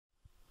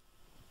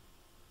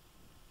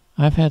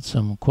I've had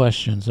some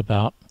questions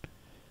about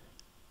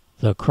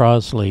the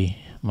Crosley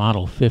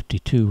Model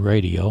 52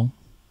 radio.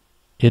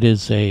 It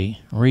is a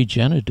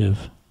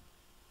regenerative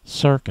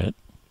circuit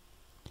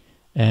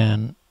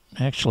and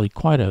actually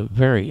quite a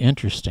very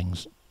interesting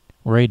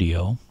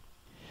radio.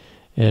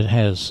 It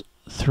has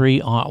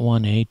 3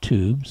 Aught-1A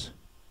tubes,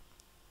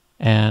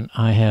 and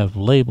I have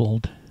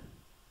labeled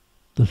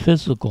the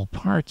physical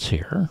parts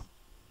here.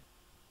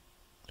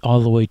 All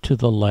the way to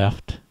the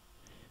left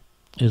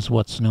is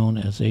what's known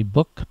as a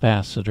book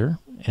capacitor.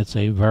 It's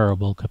a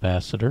variable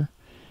capacitor.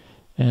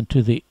 And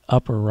to the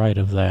upper right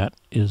of that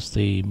is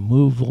the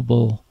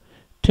movable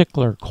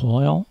tickler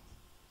coil.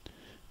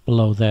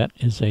 Below that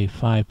is a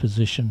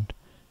 5-position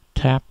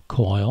tap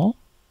coil.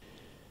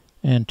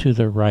 And to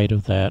the right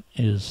of that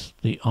is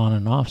the on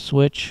and off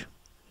switch.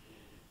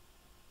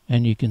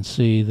 And you can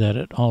see that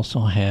it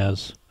also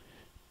has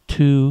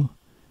 2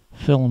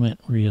 filament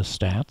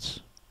rheostats.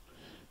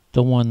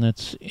 The one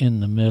that's in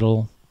the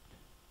middle,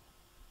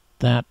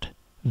 that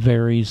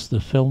varies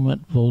the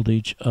filament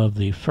voltage of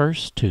the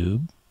first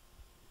tube.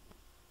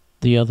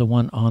 The other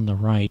one on the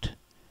right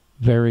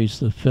varies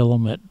the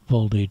filament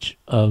voltage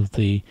of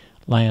the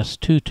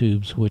last 2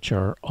 tubes, which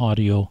are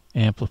audio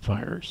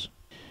amplifiers.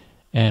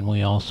 And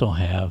we also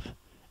have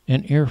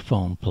an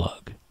earphone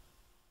plug.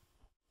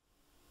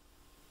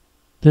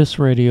 This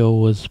radio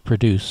was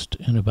produced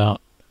in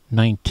about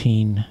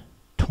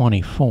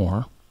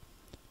 1924.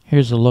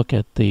 Here's a look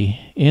at the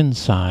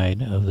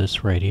inside of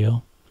this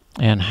radio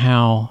and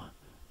how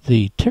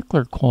the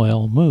tickler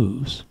coil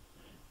moves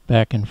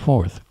back and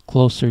forth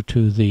closer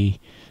to the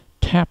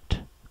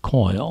tapped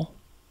coil.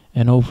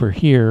 And over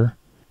here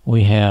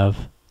we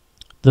have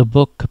the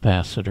book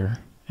capacitor.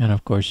 And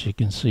of course you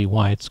can see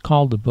why it's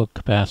called the book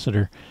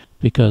capacitor,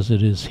 because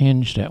it is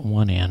hinged at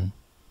one end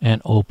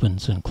and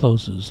opens and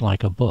closes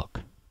like a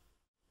book.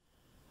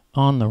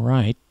 On the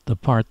right, the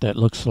part that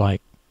looks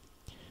like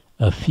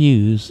a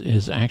fuse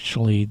is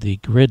actually the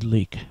grid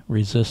leak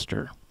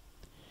resistor.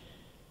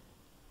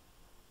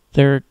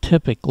 They're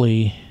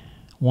typically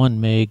 1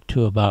 meg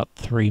to about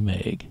 3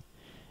 meg.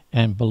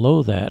 And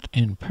below that,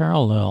 in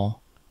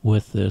parallel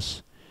with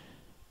this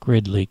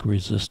grid leak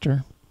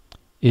resistor,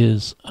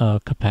 is a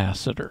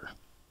capacitor.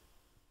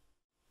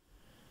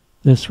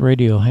 This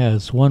radio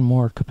has one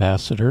more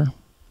capacitor,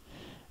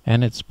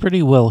 and it's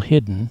pretty well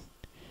hidden.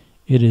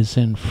 It is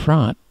in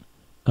front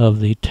of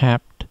the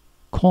tapped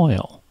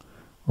coil,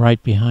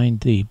 right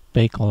behind the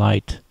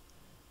Bakelite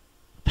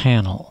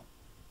panel.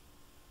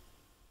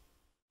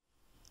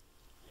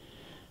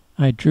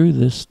 I drew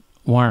this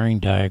wiring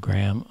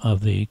diagram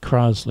of the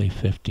Crosley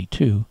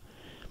 52,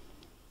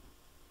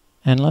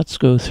 and let's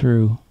go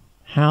through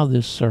how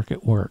this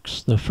circuit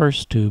works. The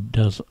first tube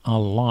does a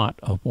lot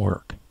of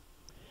work.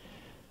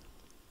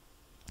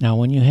 Now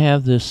when you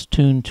have this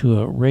tuned to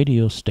a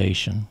radio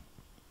station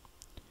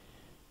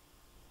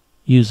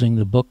using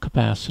the book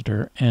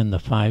capacitor and the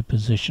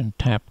 5-position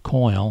tap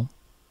coil,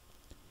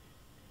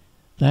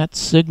 that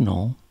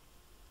signal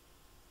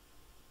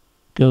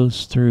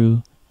goes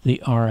through the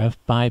RF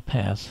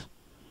bypass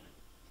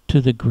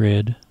to the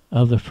grid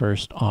of the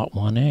first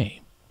Aught-1A.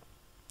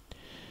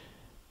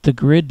 The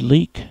grid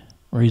leak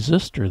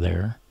resistor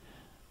there,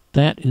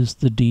 that is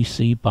the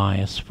DC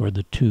bias for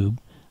the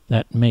tube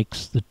that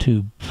makes the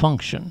tube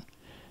function,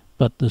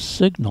 but the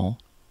signal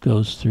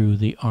goes through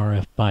the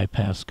RF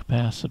bypass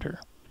capacitor,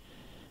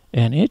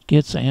 and it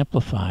gets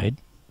amplified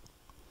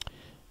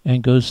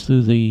and goes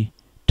through the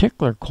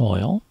tickler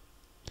coil.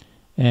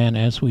 And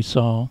as we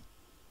saw,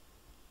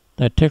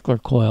 that tickler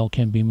coil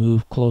can be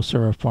moved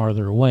closer or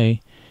farther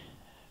away,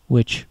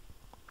 which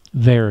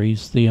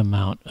varies the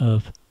amount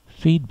of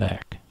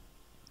feedback.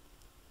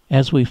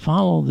 As we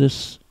follow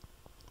this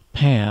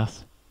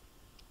path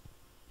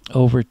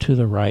over to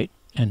the right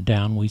and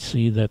down, we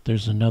see that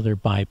there's another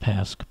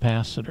bypass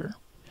capacitor.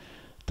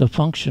 The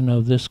function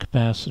of this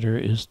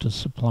capacitor is to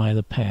supply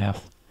the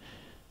path,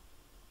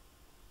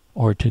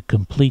 or to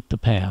complete the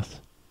path,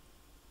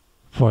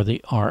 for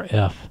the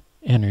RF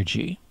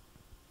energy.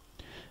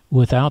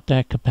 Without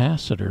that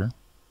capacitor,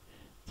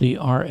 the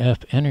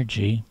RF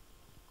energy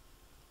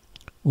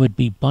would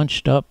be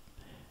bunched up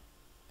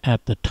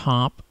at the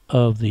top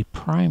of the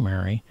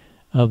primary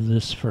of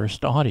this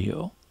first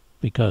audio,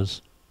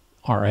 because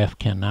RF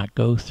cannot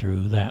go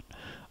through that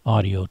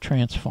audio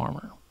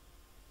transformer.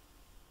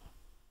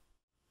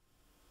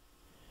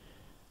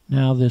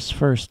 Now this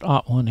first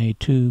Aught-1A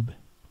tube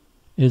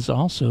is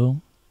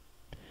also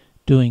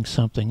doing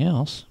something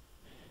else,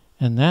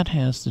 and that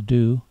has to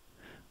do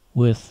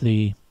with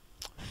the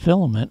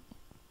filament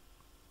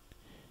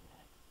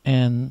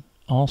and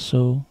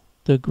also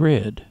the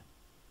grid.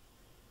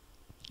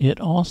 It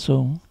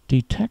also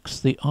detects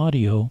the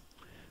audio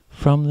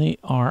from the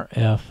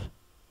RF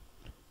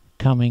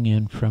coming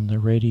in from the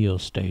radio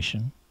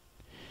station.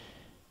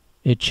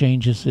 It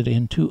changes it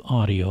into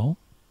audio,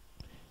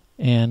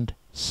 and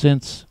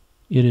since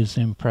it is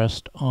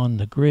impressed on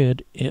the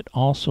grid, it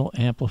also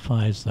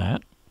amplifies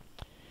that.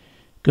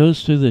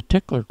 Goes through the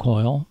tickler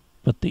coil,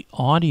 but the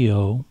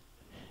audio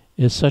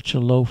is such a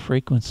low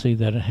frequency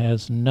that it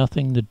has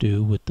nothing to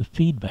do with the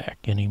feedback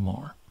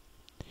anymore.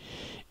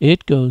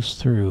 It goes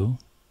through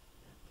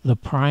the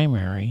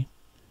primary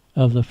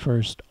of the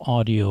first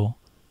audio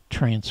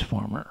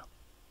transformer.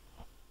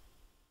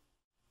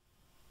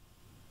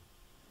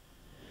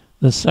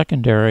 The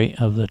secondary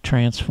of the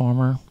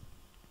transformer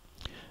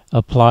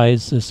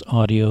applies this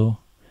audio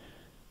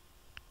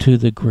to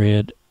the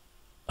grid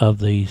of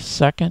the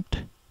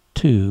second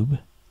tube,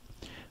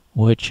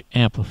 which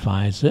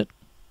amplifies it.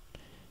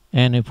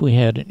 And if we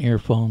had an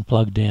earphone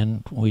plugged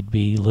in, we'd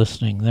be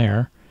listening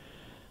there.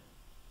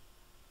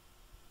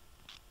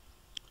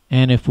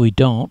 And if we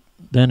don't,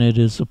 then it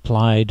is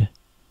applied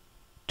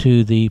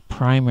to the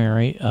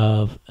primary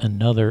of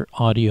another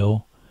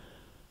audio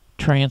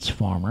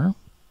transformer,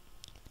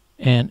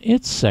 and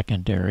its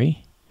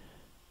secondary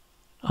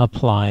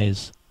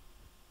applies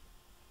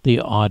the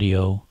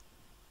audio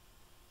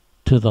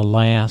to the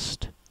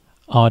last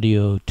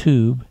audio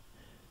tube,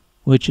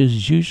 which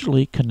is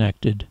usually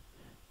connected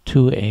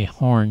to a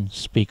horn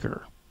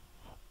speaker.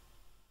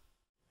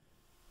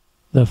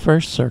 The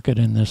first circuit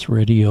in this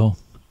radio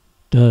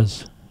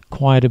does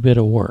quite a bit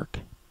of work.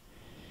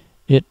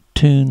 It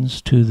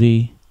tunes to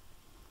the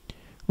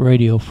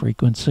radio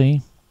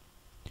frequency,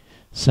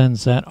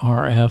 sends that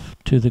RF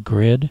to the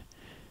grid,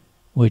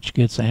 which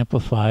gets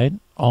amplified.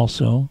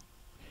 Also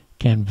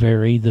can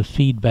vary the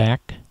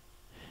feedback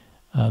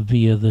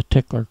via the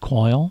tickler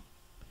coil.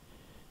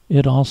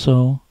 It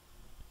also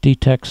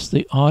detects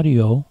the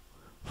audio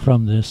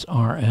from this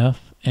RF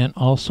and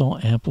also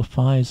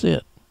amplifies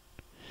it.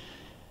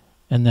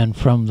 And then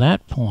from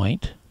that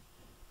point,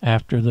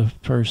 after the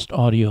first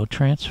audio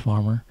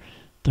transformer,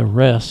 the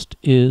rest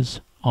is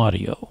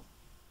audio.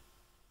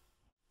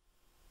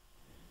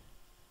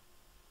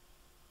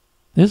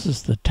 This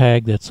is the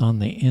tag that's on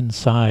the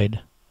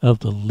inside of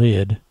the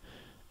lid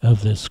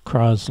of this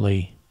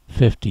Crosley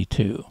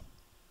 52.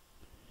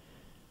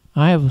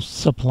 I have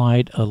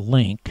supplied a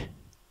link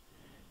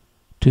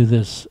to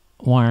this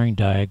wiring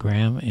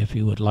diagram if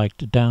you would like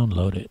to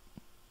download it.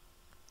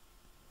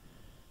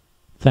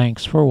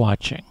 Thanks for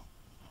watching.